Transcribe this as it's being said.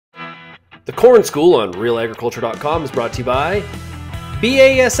The Corn School on RealAgriculture.com is brought to you by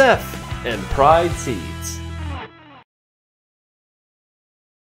BASF and Pride Seeds.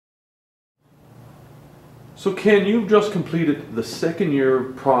 So Ken, you've just completed the second year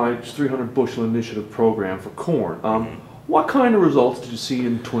of Pride's 300 bushel initiative program for corn. What kind of results did you see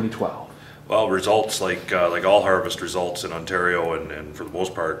in 2012? Well, results like all harvest results in Ontario and for the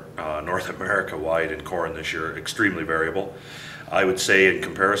most part North America wide in corn this year, extremely variable. I would say in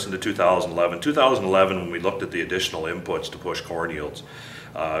comparison to 2011 when we looked at the additional inputs to push corn yields,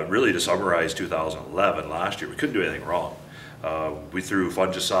 really to summarize 2011, last year, we couldn't do anything wrong. We threw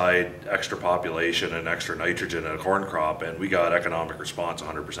fungicide, extra population and extra nitrogen in a corn crop and we got economic response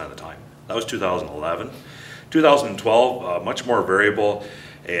 100% of the time. That was 2011. 2012, much more variable.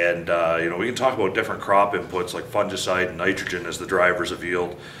 And we can talk about different crop inputs like fungicide and nitrogen as the drivers of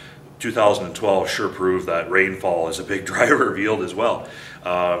yield. 2012 sure proved that rainfall is a big driver of yield as well.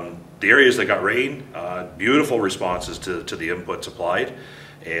 The areas that got rain, beautiful responses to the inputs applied,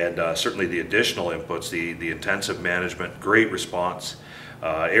 and certainly the additional inputs, the intensive management, great response.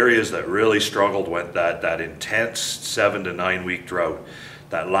 Areas that really struggled went that intense 7 to 9 week drought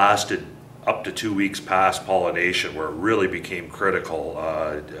that lasted up to 2 weeks past pollination, where it really became critical.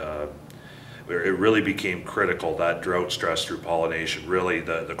 That drought stress through pollination. Really,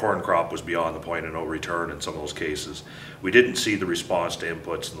 the corn crop was beyond the point of no return in some of those cases. We didn't see the response to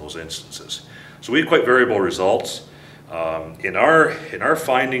inputs in those instances. So we had quite variable results. In our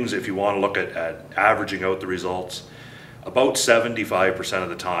findings, if you want to look at averaging out the results, about 75% of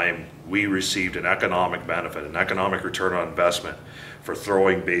the time we received an economic benefit, an economic return on investment for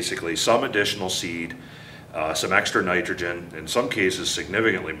throwing basically some additional seed, some extra nitrogen, in some cases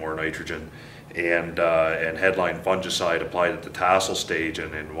significantly more nitrogen, and headline fungicide applied at the tassel stage,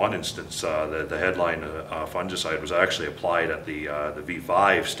 and in one instance the headline fungicide was actually applied at the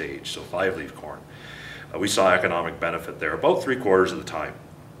V5 stage, so 5-leaf corn. We saw economic benefit there about 3/4 of the time.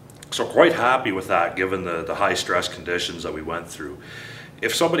 So quite happy with that given the high stress conditions that we went through.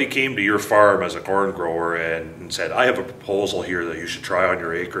 If somebody came to your farm as a corn grower and said, I have a proposal here that you should try on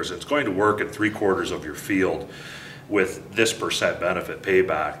your acres, it's going to work in 3/4 of your field with this % benefit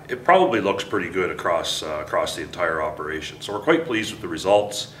payback, it probably looks pretty good across the entire operation. So we're quite pleased with the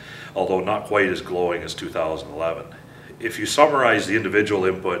results, although not quite as glowing as 2011. If you summarize the individual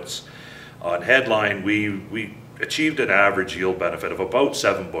inputs, on headline we achieved an average yield benefit of about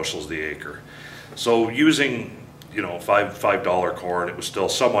 7 bushels the acre. So using $5 corn, it was still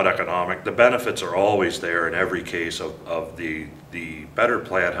somewhat economic. The benefits are always there in every case of the better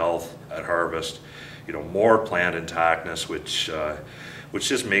plant health at harvest, more plant intactness, which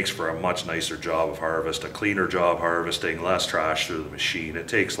just makes for a much nicer job of harvest, a cleaner job harvesting, less trash through the machine. It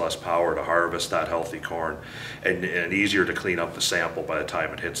takes less power to harvest that healthy corn, and easier to clean up the sample by the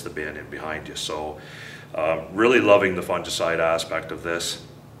time it hits the bin in behind you. So really loving the fungicide aspect of this.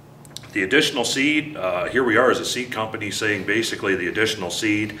 The additional seed, here we are as a seed company saying basically the additional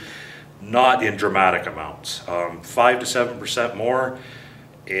seed, not in dramatic amounts, 5 to 7% more,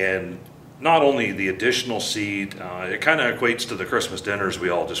 and not only the additional seed, it kind of equates to the Christmas dinners we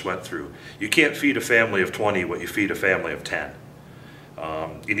all just went through. You can't feed a family of 20 what you feed a family of 10.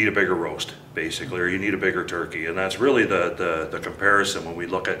 You need a bigger roast, basically, or you need a bigger turkey, and that's really the comparison when we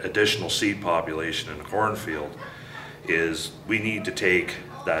look at additional seed population in a cornfield, is we need to take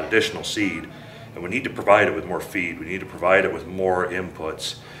that additional seed and we need to provide it with more feed, we need to provide it with more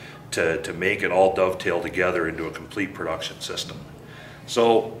inputs to make it all dovetail together into a complete production system.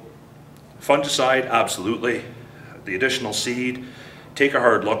 So fungicide, absolutely. The additional seed, take a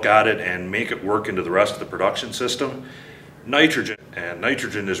hard look at it and make it work into the rest of the production system. Nitrogen, and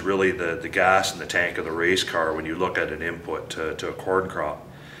nitrogen is really the gas in the tank of the race car when you look at an input to a corn crop.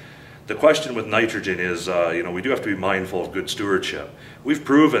 The question with nitrogen is, we do have to be mindful of good stewardship. We've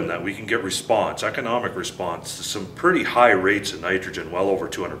proven that we can get response, economic response, to some pretty high rates of nitrogen, well over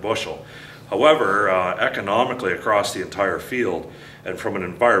 200 bushel. However, economically across the entire field, and from an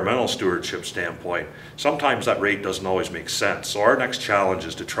environmental stewardship standpoint, sometimes that rate doesn't always make sense. So our next challenge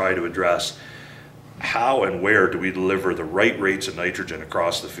is to try to address how and where do we deliver the right rates of nitrogen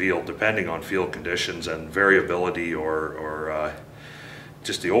across the field, depending on field conditions and variability or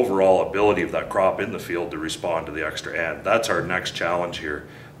just the overall ability of that crop in the field to respond to the extra N. That's our next challenge here.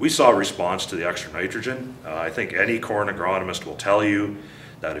 We saw a response to the extra nitrogen. I think any corn agronomist will tell you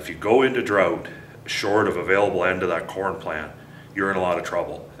that if you go into drought short of available N to that corn plant, you're in a lot of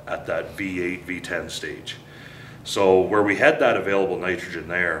trouble at that V8, V10 stage. So where we had that available nitrogen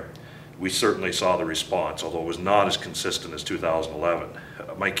there, we certainly saw the response, although it was not as consistent as 2011.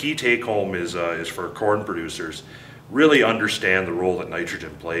 My key take home is for corn producers, really understand the role that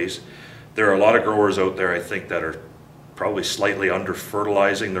nitrogen plays. There are a lot of growers out there, I think, that are probably slightly under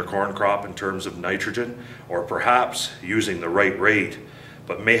fertilizing their corn crop in terms of nitrogen, or perhaps using the right rate,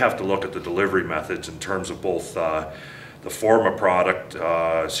 but may have to look at the delivery methods in terms of both the form of product,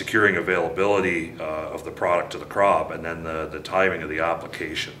 securing availability of the product to the crop, and then the timing of the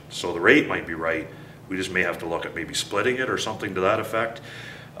application. So the rate might be right, we just may have to look at maybe splitting it or something to that effect.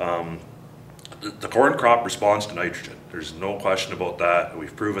 The corn crop responds to nitrogen. There's no question about that.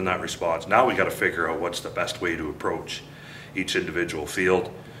 We've proven that response. Now we got to figure out what's the best way to approach each individual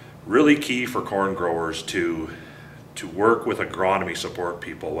field. Really key for corn growers to work with agronomy support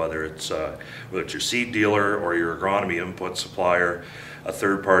people, whether it's your seed dealer or your agronomy input supplier, a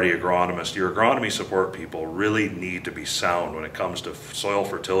third-party agronomist. Your agronomy support people really need to be sound when it comes to soil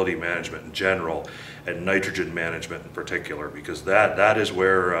fertility management in general and nitrogen management in particular, because that is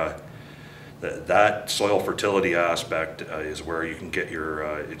where that soil fertility aspect is where you can get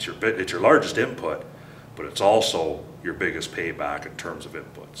it's your largest input, but it's also your biggest payback in terms of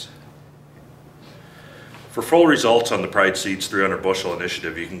inputs. For full results on the Pride Seeds 300 bushel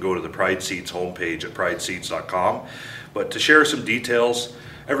initiative, you can go to the Pride Seeds homepage at prideseeds.com. But to share some details,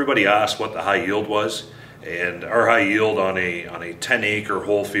 everybody asked what the high yield was, and our high yield on a 10-acre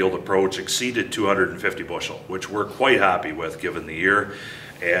whole field approach exceeded 250 bushel, which we're quite happy with given the year.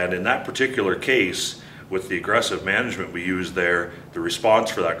 And in that particular case, with the aggressive management we used there, the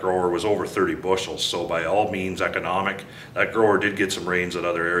response for that grower was over 30 bushels. So by all means economic. That grower did get some rains that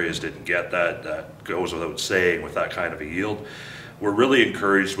other areas didn't get. That goes without saying with that kind of a yield. We're really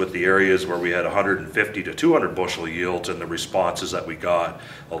encouraged with the areas where we had 150 to 200 bushel yields and the responses that we got,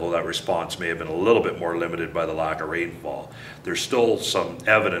 although that response may have been a little bit more limited by the lack of rainfall. There's still some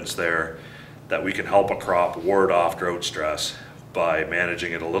evidence there that we can help a crop ward off drought stress by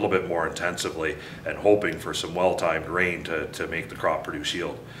managing it a little bit more intensively and hoping for some well-timed rain to make the crop produce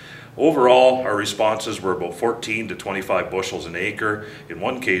yield. Overall, our responses were about 14 to 25 bushels an acre. In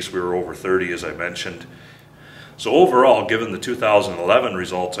one case, we were over 30, as I mentioned. So overall, given the 2011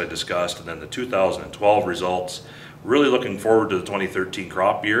 results I discussed and then the 2012 results, really looking forward to the 2013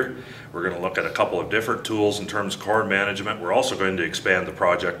 crop year. We're going to look at a couple of different tools in terms of corn management. We're also going to expand the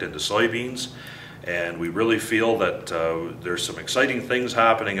project into soybeans. And we really feel that there's some exciting things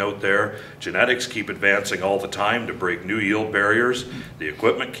happening out there. Genetics keep advancing all the time to break new yield barriers. The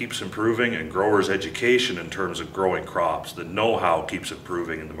equipment keeps improving, and growers' education in terms of growing crops, the know-how keeps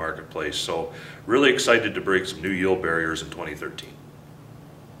improving in the marketplace. So really excited to break some new yield barriers in 2013.